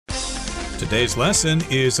Today's lesson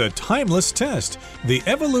is a timeless test, the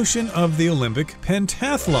evolution of the Olympic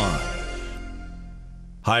pentathlon.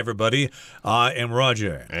 Hi, everybody. I am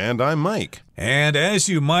Roger. And I'm Mike. And as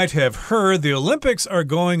you might have heard, the Olympics are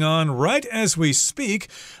going on right as we speak.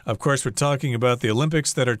 Of course, we're talking about the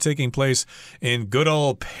Olympics that are taking place in good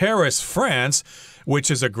old Paris, France,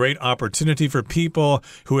 which is a great opportunity for people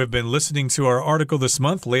who have been listening to our article this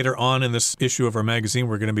month. Later on in this issue of our magazine,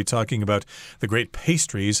 we're going to be talking about the great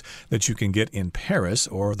pastries that you can get in Paris,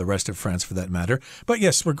 or the rest of France for that matter. But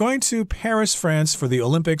yes, we're going to Paris, France for the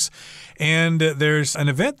Olympics, and there's an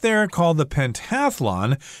event there called the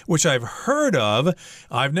pentathlon, which I've heard of.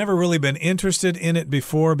 I've never really been interested in it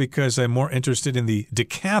before because I'm more interested in the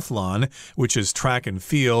decathlon, which is track and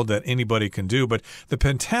field that anybody can do. But the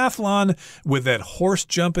pentathlon with that horse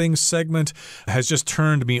jumping segment has just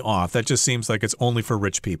turned me off. That just seems like it's only for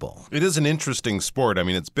rich people. It is an interesting sport. I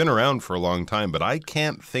mean, it's been around for a long time, but I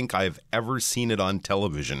can't think I've ever seen it on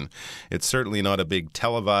television. It's certainly not a big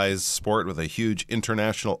televised sport with a huge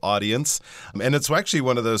international audience. And it's actually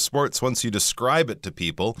one of those sports, once you describe it to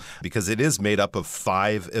people, because it is made up of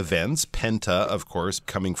 5 events. Penta, of course,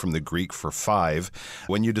 coming from the Greek for 5.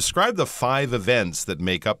 When you describe the 5 events that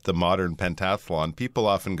make up the modern pentathlon, people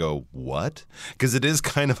often go, what? Because it is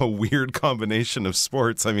kind of a weird combination of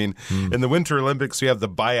sports. I mean, in the Winter Olympics, we have the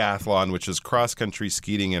biathlon, which is cross-country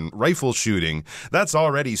skiing and rifle shooting. That's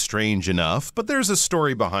already strange enough, but there's a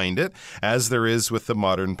story behind it, as there is with the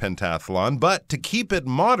modern pentathlon. But to keep it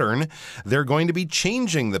modern, they're going to be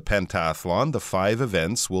changing the pentathlon. The 5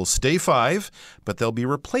 events will stay 5, but they'll be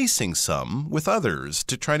replacing some with others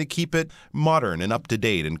to try to keep it modern and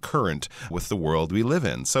up-to-date and current with the world we live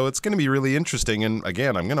in. So it's going to be really interesting. And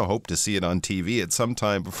again, I'm going to hope to see it on TV at some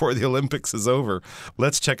time before the Olympics is over.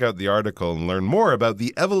 Let's check out the article and learn more about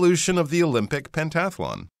the evolution of the Olympic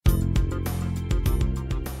pentathlon.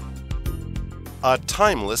 A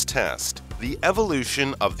timeless test, the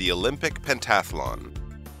evolution of the Olympic pentathlon.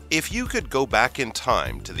 If you could go back in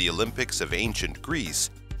time to the Olympics of ancient Greece,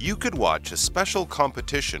 you could watch a special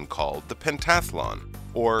competition called the pentathlon,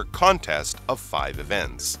 or contest of 5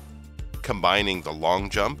 events. Combining the long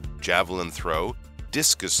jump, javelin throw,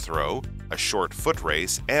 discus throw, a short foot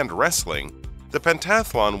race, and wrestling, the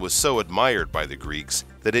pentathlon was so admired by the Greeks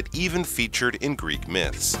that it even featured in Greek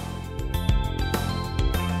myths.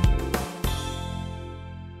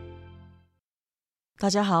大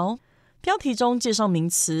家好，标题中介绍名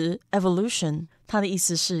词 evolution， 它的意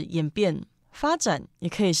思是演变、发展，也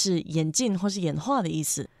可以是演进或是演化的意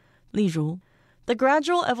思。例如 The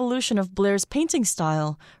gradual evolution of Blair's painting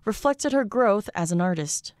style reflected her growth as an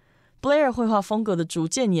artist. Blair 绘画风格的逐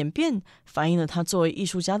渐演变，反映了他作为艺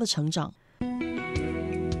术家的成长。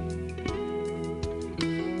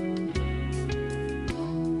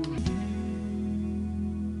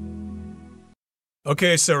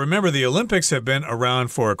Okay, so remember the Olympics have been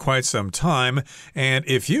around for quite some time, and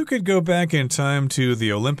if you could go back in time to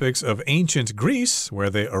the Olympics of ancient Greece, where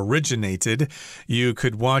they originated, you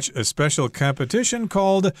could watch a special competition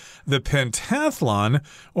called the pentathlon,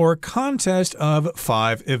 or contest of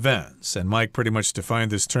 5 events. And Mike pretty much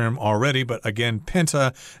defined this term already, but again,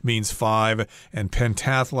 penta means 5, and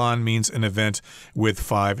pentathlon means an event with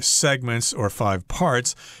 5 segments or 5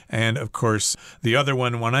 parts. And of course, the other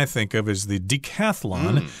one I think of is the decathlon,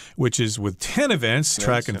 which is with 10 events,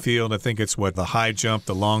 track and field. I think it's the high jump,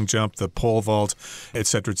 the long jump, the pole vault,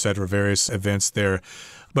 etc., various events there.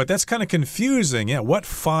 But that's kind of confusing. Yeah, what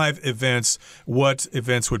 5 events, what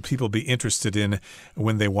events would people be interested in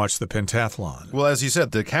when they watch the pentathlon? Well, as you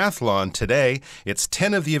said, the decathlon today, it's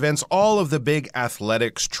 10 of the events, all of the big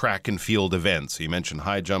athletics, track and field events. You mentioned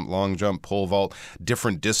high jump, long jump, pole vault,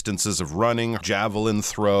 different distances of running, javelin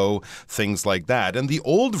throw, things like that. And the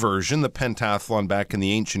old version, the pentathlon back in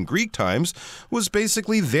the ancient Greek times, was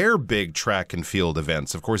basically their big track and field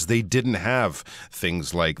events. Of course, they didn't have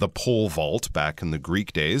things like the pole vault back in the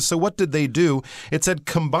Greek days. So what did they do? It said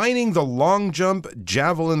combining the long jump,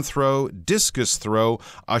 javelin throw, discus throw,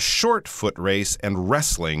 a short foot race, and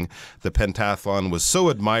wrestling, the pentathlon was so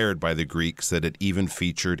admired by the Greeks that it even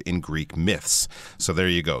featured in Greek myths. So there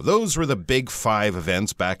you go. Those were the big 5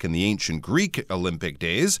 events back in the ancient Greek Olympic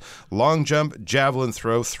days. Long jump, javelin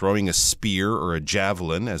throw, throwing a spear or a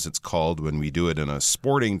javelin, as it's called when we do it in a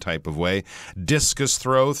sporting type of way. Discus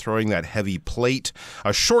throw, throwing that heavy plate.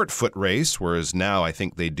 A short foot race, whereas now I think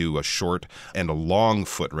think they do a short and a long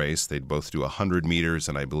foot race. They'd both do 100 meters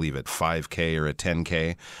and I believe a 5K or a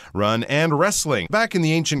 10K run. And wrestling. Back in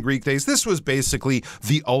the ancient Greek days, this was basically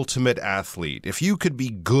the ultimate athlete. If you could be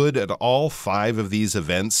good at all 5 of these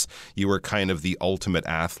events, you were kind of the ultimate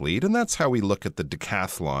athlete. And that's how we look at the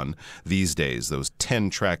decathlon these days, those 10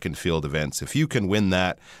 track and field events. If you can win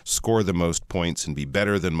that, score the most points, and be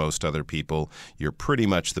better than most other people, you're pretty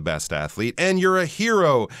much the best athlete. And you're a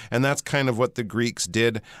hero. And that's kind of what the Greeks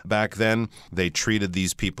did back then. They treated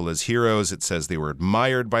these people as heroes. It says they were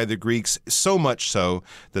admired by the Greeks, so much so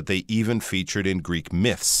that they even featured in Greek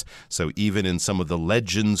myths. So even in some of the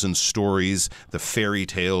legends and stories, the fairy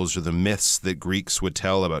tales or the myths that Greeks would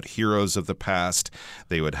tell about heroes of the past,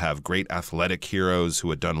 they would have great athletic heroes who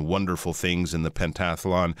had done wonderful things in the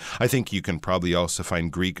pentathlon. I think you can probably also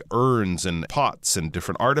find Greek urns and pots and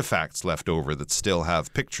different artifacts left over that still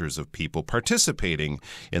have pictures of people participating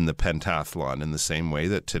in the pentathlon in the same way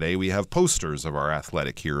that today we have posters of our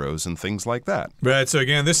athletic heroes and things like that. Right, so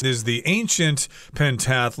again, this is the ancient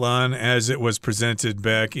pentathlon as it was presented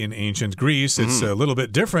back in ancient Greece. It's a little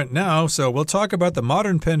bit different now, so we'll talk about the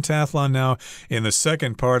modern pentathlon now in the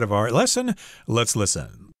second part of our lesson. Let's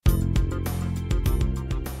listen.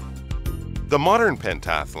 The modern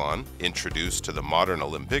pentathlon, introduced to the modern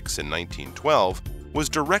Olympics in 1912, was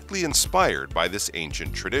directly inspired by this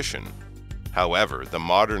ancient tradition. However, the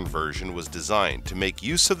modern version was designed to make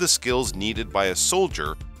use of the skills needed by a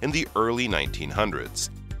soldier in the early 1900s: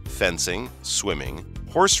 fencing, swimming,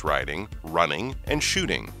 horse riding, running, and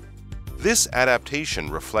shooting. This adaptation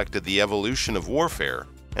reflected the evolution of warfare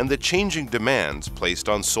and the changing demands placed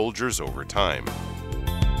on soldiers over time.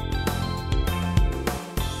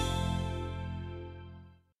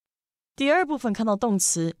 第二部分看到动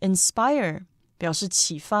词 inspire 表示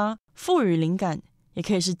启发、赋予灵感，也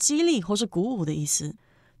可以是激励或是鼓舞的意思。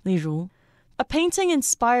例如 A painting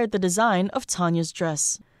inspired the design of Tanya's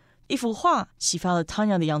dress. 一幅画启发了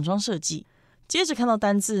Tanya 的洋装设计。接着看到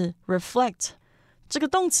单字 reflect， 这个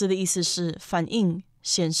动词的意思是反映、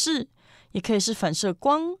显示，也可以是反射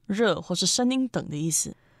光、热或是声音等的意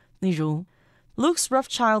思。例如 Luke's rough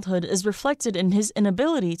childhood is reflected in his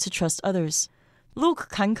inability to trust others. Luke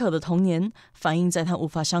坎坷的童年反映在他无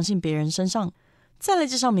法相信别人身上。再来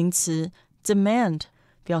介绍名词 demand，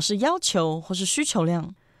 表示要求或是需求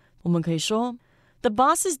量。我们可以说 The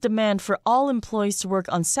boss's demand for all employees to work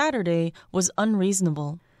on Saturday was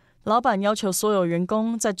unreasonable. 老板要求所有员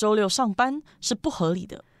工在周六上班是不合理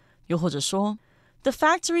的。又或者说 The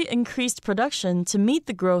factory increased production to meet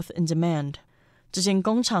the growth in demand. 这间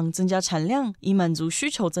工厂增加产量以满足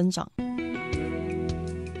需求增长。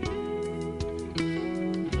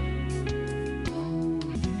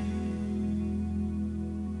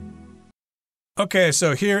Okay,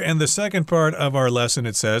 so here in the second part of our lesson,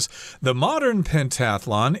 it says, the modern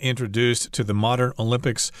pentathlon, introduced to the modern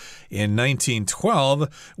Olympics in 1912,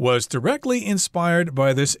 was directly inspired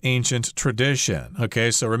by this ancient tradition. Okay,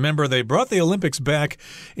 so remember, they brought the Olympics back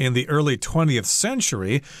in the early 20th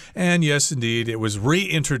century, and yes, indeed, it was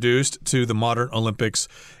reintroduced to the modern Olympics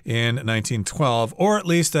in 1912, or at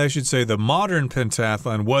least I should say the modern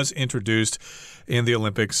pentathlon was introduced in the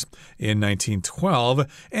Olympics in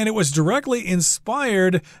 1912, and it was directly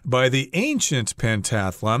inspired by the ancient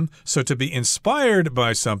pentathlon. So to be inspired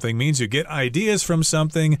by something means you get ideas from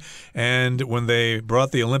something, and when they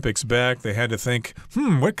brought the Olympics back, they had to think,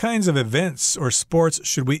 what kinds of events or sports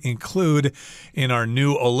should we include in our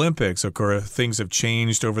new Olympics? Of course, things have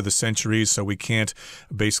changed over the centuries, so we can't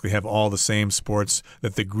basically have all the same sports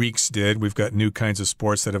that the Greeks did. We've got new kinds of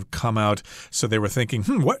sports that have come out, so they were thinking,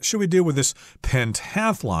 what should we do with this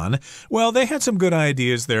pentathlon? Well, they had some good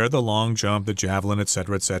ideas there, the long jump, the javelin,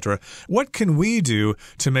 etc., etc. What can we do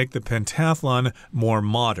to make the pentathlon more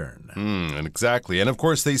modern? Exactly. And of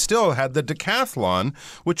course, they still had the decathlon,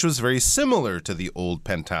 which was very similar to the old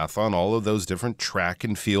pentathlon, all of those different track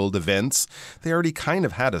and field events. They already kind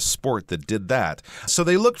of had a sport that did that. So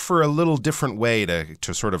they looked for a little different way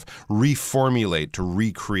to sort of reformulate, to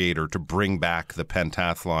recreate, or to bring back the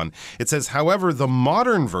pentathlon. It says, however, the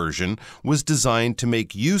modern version was designed to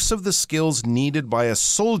make use of the skills needed by a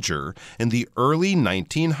soldier in the early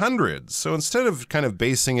 1900s. So instead of kind of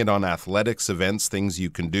basing it on athletics events, things you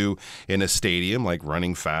can do in a stadium like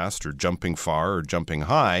running fast or jumping far or jumping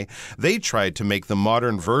high, they tried to make the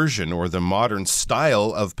modern version or the modern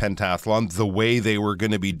style of pentathlon, the way they were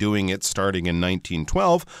going to be doing it starting in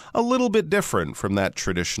 1912, a little bit different from that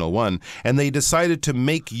traditional one. And they decided to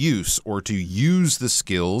make use or to use the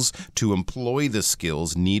skills, to employ the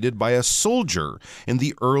skills needed by a soldier in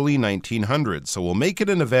the early 1900s. So we'll make it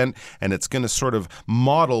an event, and it's going to sort of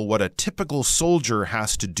model what a typical soldier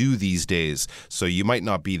has to do these days. So you might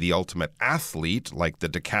not be the ultimate athlete like the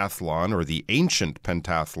decathlon or the ancient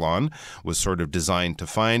pentathlon was sort of designed to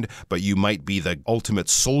find, but you might be the ultimate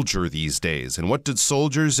soldier these days. And what did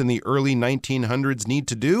soldiers in the early 1900s need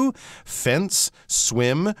to do? Fence,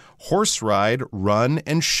 swim, horse ride, run,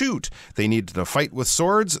 and shoot. They needed to fight with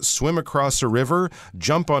swords, swim across a river,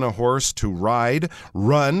 jump on a horse to ride,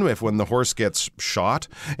 run when the horse gets shot,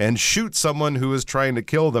 and shoot someone who is trying to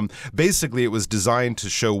kill them. Basically, it was designed to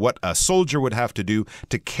show what a soldier would have to do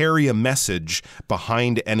to carry a message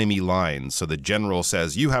behind enemy lines. So the general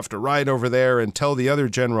says, you have to ride over there and tell the other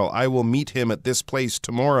general, I will meet him at this place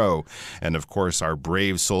tomorrow. And of course, our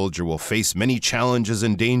brave soldier will face many challenges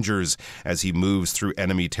and dangers as he moves through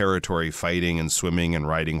enemy territory, fighting and swimming and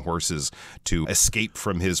riding horses to escape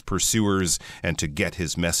from his pursuers and to get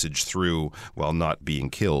his message through while not being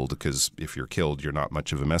killed, because if you're killed, you're not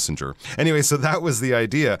much of a messenger. Anyway, so that was the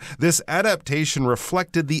idea. This adaptation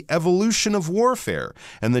reflected the evolution of warfare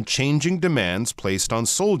and the changing demands placed on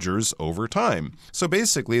soldiers over time. So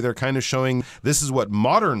basically, they're kind of showing this is what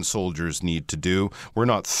modern soldiers need to do. We're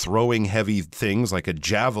not throwing heavy things like a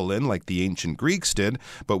javelin like the ancient Greeks did,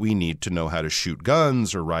 but we need to know how to shoot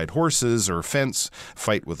guns or ride horses or fence,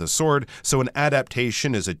 fight with a sword. So an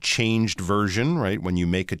adaptation is a changed version, right? When you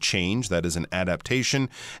make a change, that is an adaptation,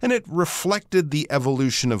 and it reflected the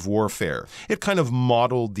evolution of warfare. It kind of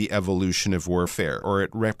modeled the evolution of warfare, or it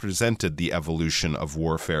represented the evolution of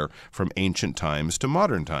warfare from ancient times to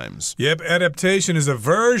modern times. Yep, adaptation is a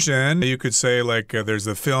version. You could say like there's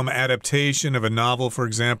a film adaptation of a novel, for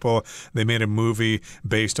example. They made a movie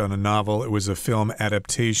based on a novel. It was a film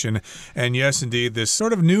adaptation. And yes, indeed, this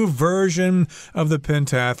sort of new version of the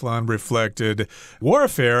pentathlon reflected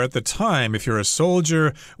warfare at the time. If you're a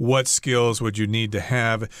soldier, what skills would you need to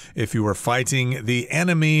have if you were fighting the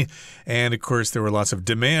enemy? And of course, there were lots of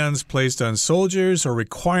demands placed on soldiers or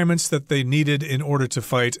requirements that they needed in order to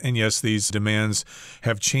fight. And yes, these demands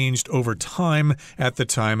have changed over time. At the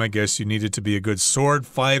time, I guess you needed to be a good sword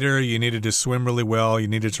fighter. You needed to swim really well. You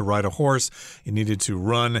needed to ride a horse. You needed to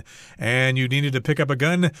run. And you needed to pick up a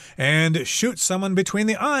gun and shoot someone between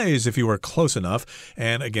the eyes if you were close enough.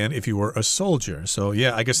 And again, if you were a soldier. So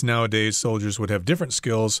yeah, I guess nowadays soldiers would have different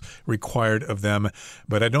skills required of them.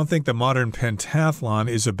 But I don't think the modern pentathlon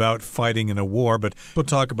is about fighting in a war, but we'll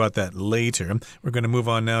talk about that later. We're going to move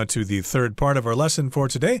on now to the third part of our lesson for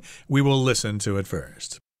today. We will listen to it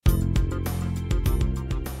first.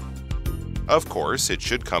 Of course, it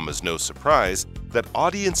should come as no surprise that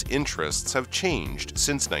audience interests have changed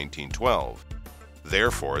since 1912.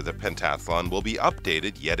 Therefore, the pentathlon will be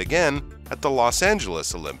updated yet again at the Los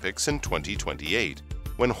Angeles Olympics in 2028,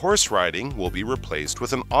 when horse riding will be replaced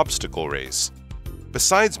with an obstacle race.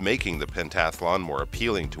 Besides making the pentathlon more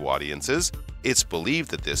appealing to audiences, it's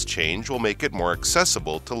believed that this change will make it more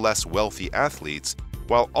accessible to less wealthy athletes,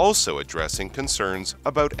 while also addressing concerns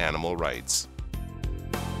about animal rights.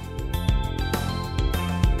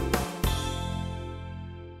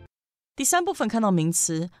 第三部分看到名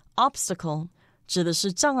词 obstacle 指的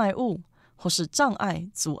是障碍物或是障碍、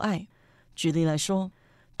阻碍。举例来说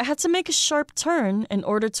I had to make a sharp turn in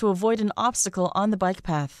order to avoid an obstacle on the bike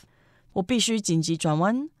path. 我必须紧急转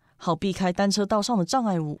弯，好避开单车道上的障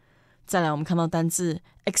碍物。再来我们看到单字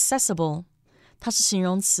accessible 它是形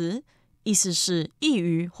容词，意思是易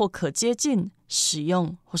于或可接近、使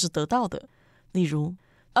用或是得到的。例如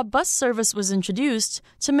A bus service was introduced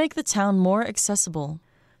to make the town more accessible.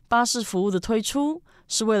 巴士服务的推出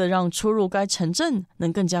是为了让出入该城镇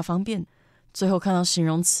能更加方便。最后看到形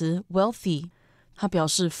容词 wealthy 它表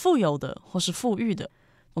示富有的或是富裕的。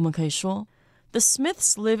我们可以说 The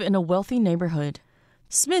Smiths live in a wealthy neighborhood.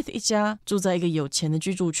 Smith 一家住在一个有钱的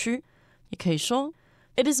居住区。也可以说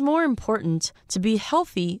It is more important to be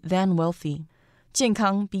healthy than wealthy. 健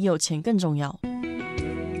康比有钱更重要。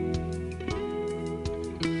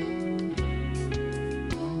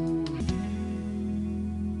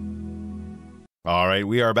All right,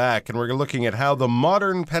 we are back, and we're looking at how the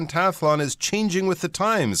modern pentathlon is changing with the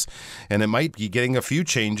times, and it might be getting a few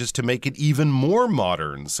changes to make it even more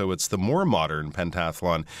modern, so it's the more modern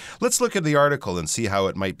pentathlon. Let's look at the article and see how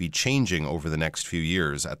it might be changing over the next few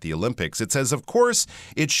years at the Olympics. It says, of course,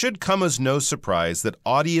 it should come as no surprise that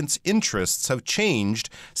audience interests have changed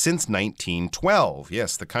since 1912.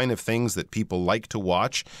 Yes, the kind of things that people like to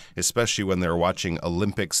watch, especially when they're watching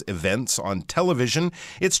Olympics events on television.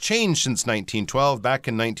 It's changed since 1912. 1912. Back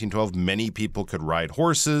in 1912, many people could ride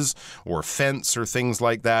horses or fence or things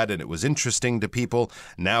like that, and it was interesting to people.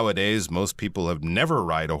 Nowadays, most people have never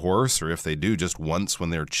ride a horse, or if they do, just once when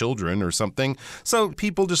they're children or something. So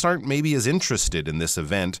people just aren't maybe as interested in this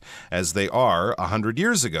event as they are 100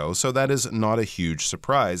 years ago. So that is not a huge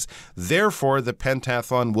surprise. Therefore, the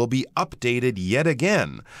pentathlon will be updated yet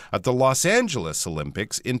again at the Los Angeles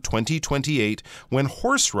Olympics in 2028, when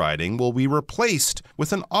horse riding will be replaced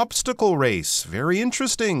with an obstacle race. Very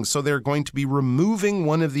interesting. So they're going to be removing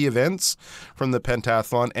one of the events from the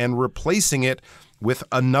pentathlon and replacing it with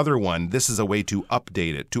another one. This is a way to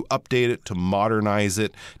update it, to modernize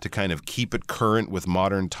it, to kind of keep it current with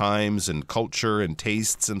modern times and culture and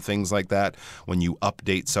tastes and things like that. When you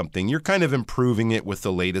update something, you're kind of improving it with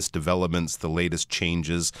the latest developments, the latest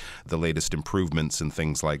changes, the latest improvements and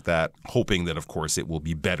things like that, hoping that, of course, it will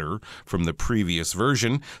be better from the previous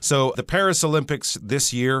version. So the Paris Olympics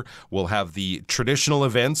this year will have the traditional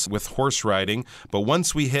events with horse riding, but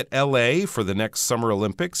once we hit LA for the next Summer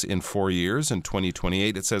Olympics in 4 years, in 2028,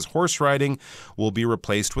 it says horse riding will be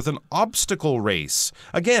replaced with an obstacle race.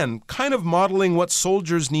 Again, kind of modeling what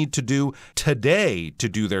soldiers need to do today to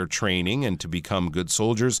do their training and to become good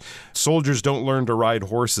soldiers. Soldiers don't learn to ride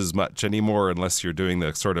horses much anymore unless you're doing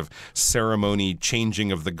the sort of ceremony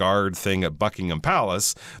changing of the guard thing at Buckingham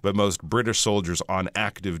Palace. But most British soldiers on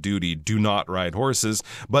active duty do not ride horses.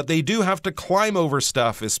 But they do have to climb over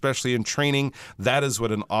stuff, especially in training. That is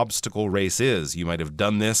what an obstacle race is. You might have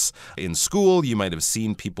done this in school. You might have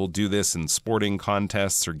seen people do this in sporting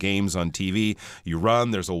contests or games on TV. You run,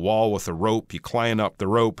 there's a wall with a rope, you climb up the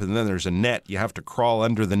rope, and then there's a net. You have to crawl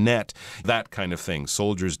under the net, that kind of thing.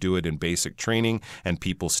 Soldiers do it in basic training, and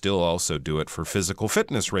people still also do it for physical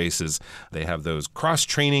fitness races. They have those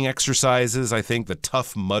cross-training exercises, I think, the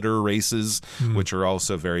Tough Mudder races, which are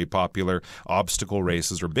also very popular. Obstacle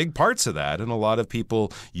races are big parts of that, and a lot of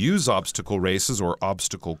people use obstacle races or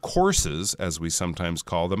obstacle courses, as we sometimes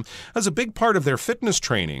call them, as a big part of their fitness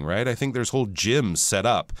training, right? I think there's whole gyms set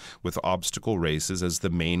up with obstacle races as the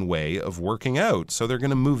main way of working out. So they're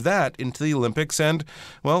going to move that into the Olympics, and,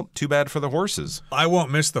 well, too bad for the horses. I won't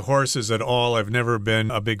miss the horses at all. I've never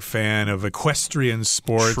been a big fan of equestrian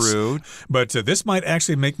sports. True. But this might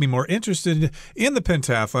actually make me more interested in the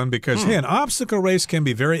pentathlon because, hey, an obstacle race can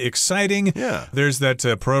be very exciting. Yeah. There's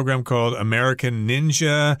that program called American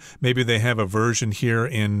Ninja. Maybe they have a version here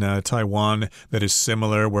in Taiwan that is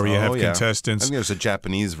similar where you have contestants. I think there's a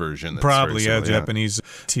Japanese version. That's Probably, similar, Japanese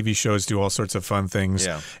TV shows do all sorts of fun things.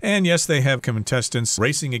 Yeah. And yes, they have contestants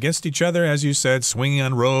racing against each other, as you said, swinging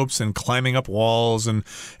on ropes and climbing up walls and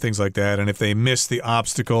things like that. And if they miss the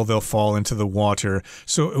obstacle, they'll fall into the water.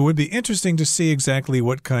 So it would be interesting to see exactly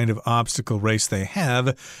what kind of obstacle race they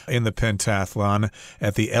have in the pentathlon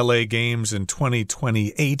at the LA Games in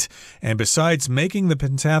 2028. And besides making the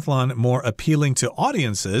pentathlon more appealing to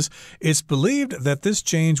audiences, it's believed that this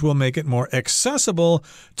change will make it more accessible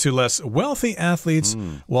to less wealthy athletes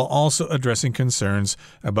while also addressing concerns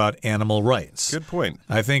about animal rights. Good point.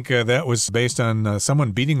 I think that was based on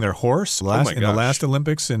someone beating their horse in the last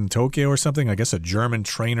Olympics in Tokyo or something. I guess a German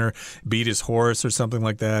trainer beat his horse or something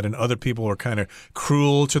like that, and other people were kind of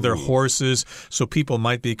cruel to their horses, so people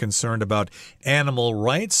might be concerned about animal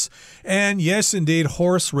rights. And yes, indeed,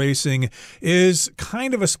 horse racing is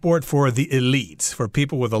kind of a sport for the elite, for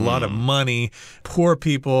people with a lot of money. Poor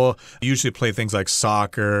people usually play things like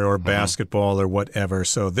soccer or basketball or whatever.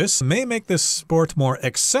 So this may make this sport more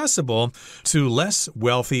accessible to less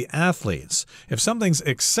wealthy athletes. If something's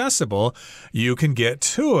accessible, you can get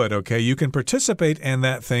to it, okay? You can participate in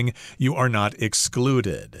that thing. You are not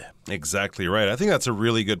excluded. Exactly right. I think that's a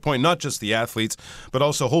really good point. Not just the athletes, but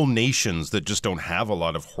also whole nations that just don't have a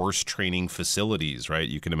lot of horse training facilities, right?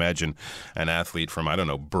 You can imagine an athlete from, I don't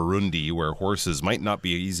know, Burundi, where horses might not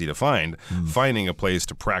be easy to find. Finding a place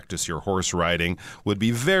to practice your horse riding would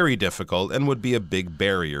be very difficult and would be a big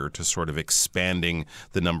barrier to sort of expanding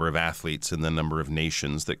the number of athletes and the number of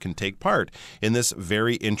nations that can take part in this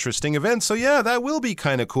very interesting event. So yeah, that will be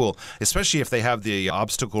kind of cool, especially if they have the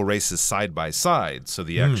obstacle races side by side. So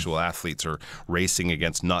the actual athletes are racing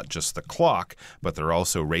against not just the clock, but they're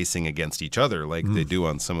also racing against each other like they do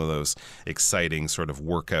on some of those exciting sort of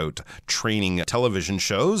workout training television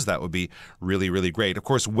shows. That would be really, really great. Of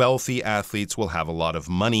course, wealthy athletes will have a lot of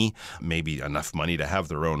money, maybe enough money to have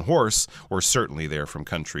their own horse, or certainly they're from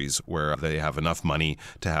countries where they have enough money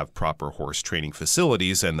to have proper horse training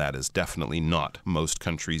facilities, and that is definitely not most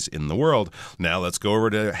countries in the world. Now let's go over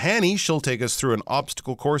to Hanny. She'll take us through an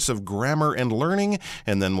obstacle course of grammar and learning,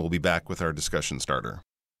 and then we'll be back with our discussion starter.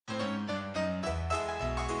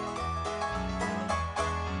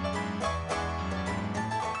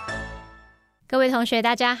 各位同学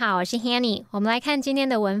大家好，我是 Hanny， 我们来看今天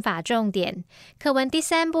的文法重点。课文第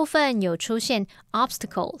3部分有出现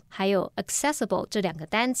obstacle 还有 accessible 这2个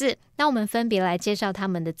单字，那我们分别来介绍它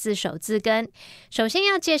们的字首字根。首先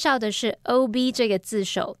要介绍的是 OB 这个字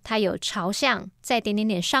首，它有朝向、在点点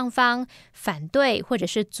点上方、反对或者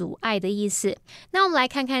是阻碍的意思。那我们来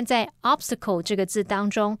看看在 obstacle 这个字当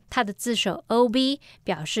中，它的字首 OB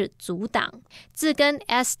表示阻挡，字根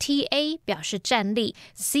STA 表示站立，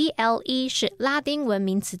 CLE 是拉丁文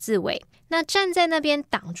名词字尾，那站在那边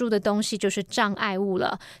挡住的东西就是障碍物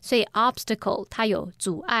了，所以 obstacle 它有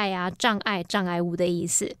阻碍啊、障碍物的意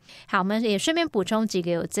思。好，我们也顺便补充几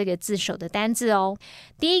个有这个字首的单字哦。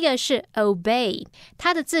第一个是 obey，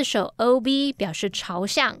 它的字首 OB 表示朝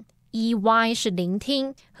向，EY 是聆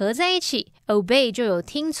听，合在一起 obey 就有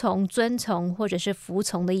听从、遵从或者是服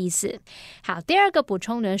从的意思。好，第二个补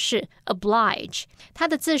充的是 oblige， 它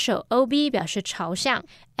的字首 OB 表示朝向，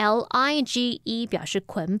 LIGE 表示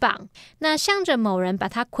捆绑，那向着某人把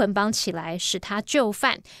他捆绑起来，使他就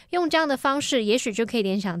范，用这样的方式也许就可以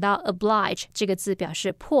联想到 oblige 这个字表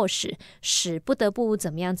示迫使、使不得不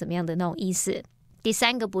怎么样怎么样的那种意思。第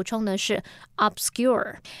三个补充的是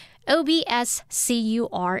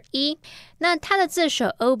obscure，OBSCURE， 那它的字首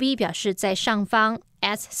OB 表示在上方，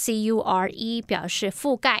 SCURE 表示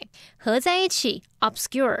覆盖，合在一起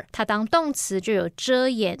obscure 它当动词就有遮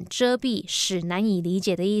掩、遮蔽、使难以理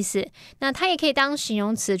解的意思。那它也可以当形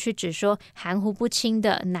容词去指说含糊不清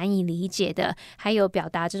的、难以理解的，还有表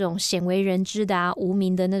达这种鲜为人知的啊、无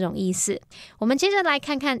名的那种意思。我们接着来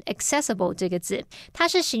看看 accessible 这个字，它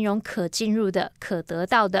是形容可进入的、可得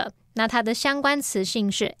到的。那它的相关词性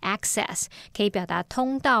是 access， 可以表达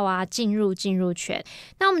通道啊、进入权。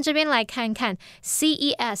那我们这边来看看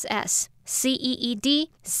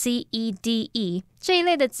CESS、CEED、CEDE 这一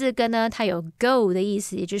类的字根呢，它有 go 的意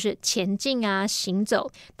思，也就是前进啊、行走，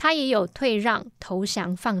它也有退让、投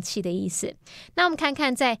降、放弃的意思。那我们看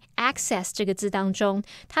看在 access 这个字当中，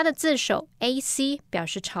它的字首 AC 表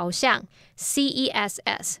示朝向，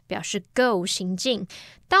 CESS 表示 go 行进。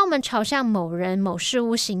当我们朝向某人、某事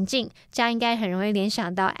物行进，这样应该很容易联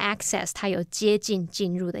想到 access 它有接近、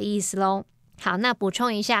进入的意思咯。好，那补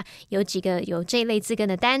充一下，有几个有这类字根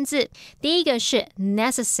的单字。第一个是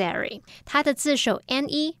necessary， 它的字首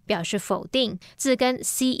NE 表示否定，字根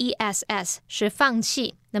CESS 是放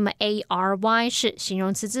弃，那么 ARY 是形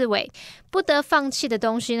容词字尾，不得放弃的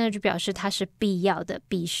东西呢，就表示它是必要的、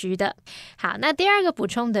必须的。好，那第二个补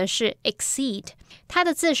充的是 exceed， 它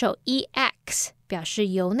的字首 EX 表示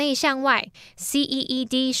由内向外，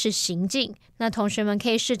 CEED 是行进。那同学们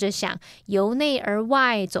可以试着想，由内而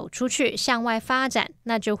外走出去，向外发展，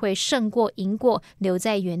那就会胜过、赢过留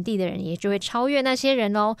在原地的人，也就会超越那些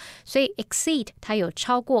人哦。所以 exceed 它有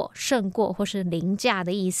超过、胜过或是凌驾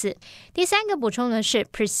的意思。第三个补充的是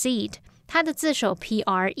precede， 它的字首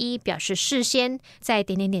PRE 表示事先，在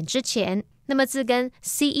点点点之前，那么字根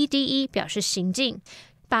CEDE 表示行进。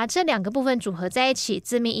把这2个部分组合在一起，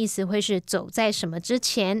字面意思会是走在什么之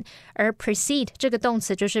前，而 precede 这个动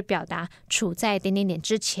词就是表达处在点点点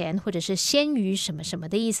之前，或者是先于什么什么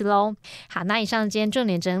的意思咯。好，那以上今天重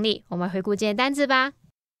点整理，我们回顾今天单字吧。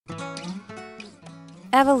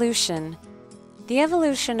Evolution. The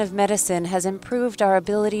evolution of medicine has improved our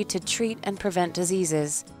ability to treat and prevent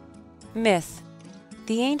diseases. Myth.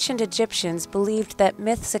 The ancient Egyptians believed that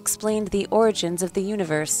myths explained the origins of the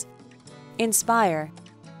universe.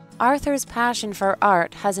 Inspire.Arthur's passion for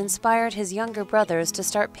art has inspired his younger brothers to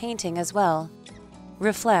start painting as well.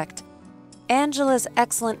 Reflect. Angela's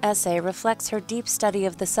excellent essay reflects her deep study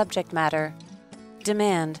of the subject matter.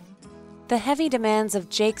 Demand. The heavy demands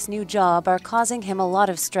of Jake's new job are causing him a lot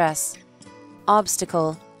of stress.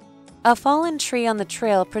 Obstacle. A fallen tree on the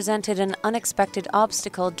trail presented an unexpected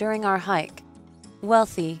obstacle during our hike.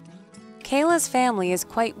 Wealthy. Kayla's family is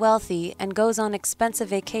quite wealthy and goes on expensive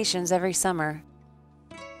vacations every summer.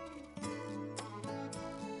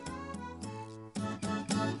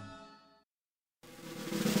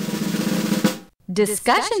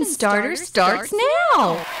 Discussion Starter starts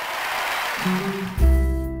now!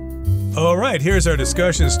 All right, here's our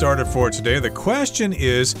discussion starter for today. The question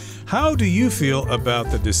is, how do you feel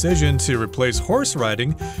about the decision to replace horse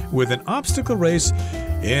riding with an obstacle race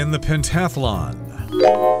in the pentathlon?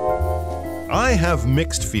 I have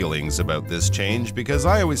mixed feelings about this change because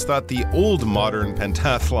I always thought the old modern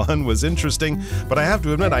pentathlon was interesting, but I have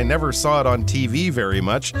to admit I never saw it on TV very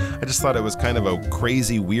much. I just thought it was kind of a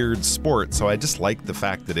crazy, weird sport, so I just liked the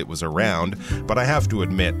fact that it was around. But I have to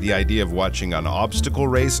admit, the idea of watching an obstacle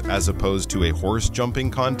race as opposed to a horse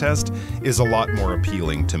jumping contest is a lot more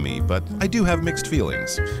appealing to me, but I do have mixed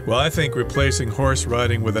feelings. Well, I think replacing horse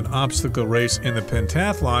riding with an obstacle race in the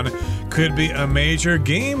pentathlon could be a major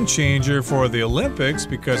game changer for the Olympics,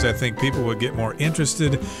 because I think people would get more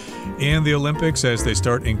interested in the Olympics as they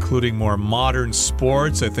start including more modern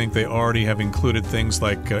sports. I think they already have included things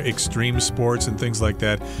like extreme sports and things like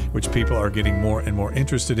that, which people are getting more and more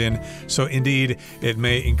interested in. So indeed, it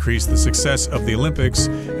may increase the success of the Olympics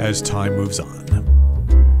as time moves on.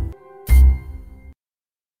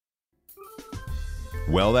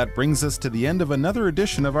 Well, that brings us to the end of another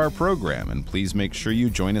edition of our program, and please make sure you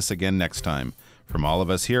join us again next time. From all of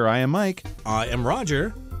us here, I am Mike. I am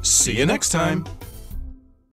Roger. See you next time.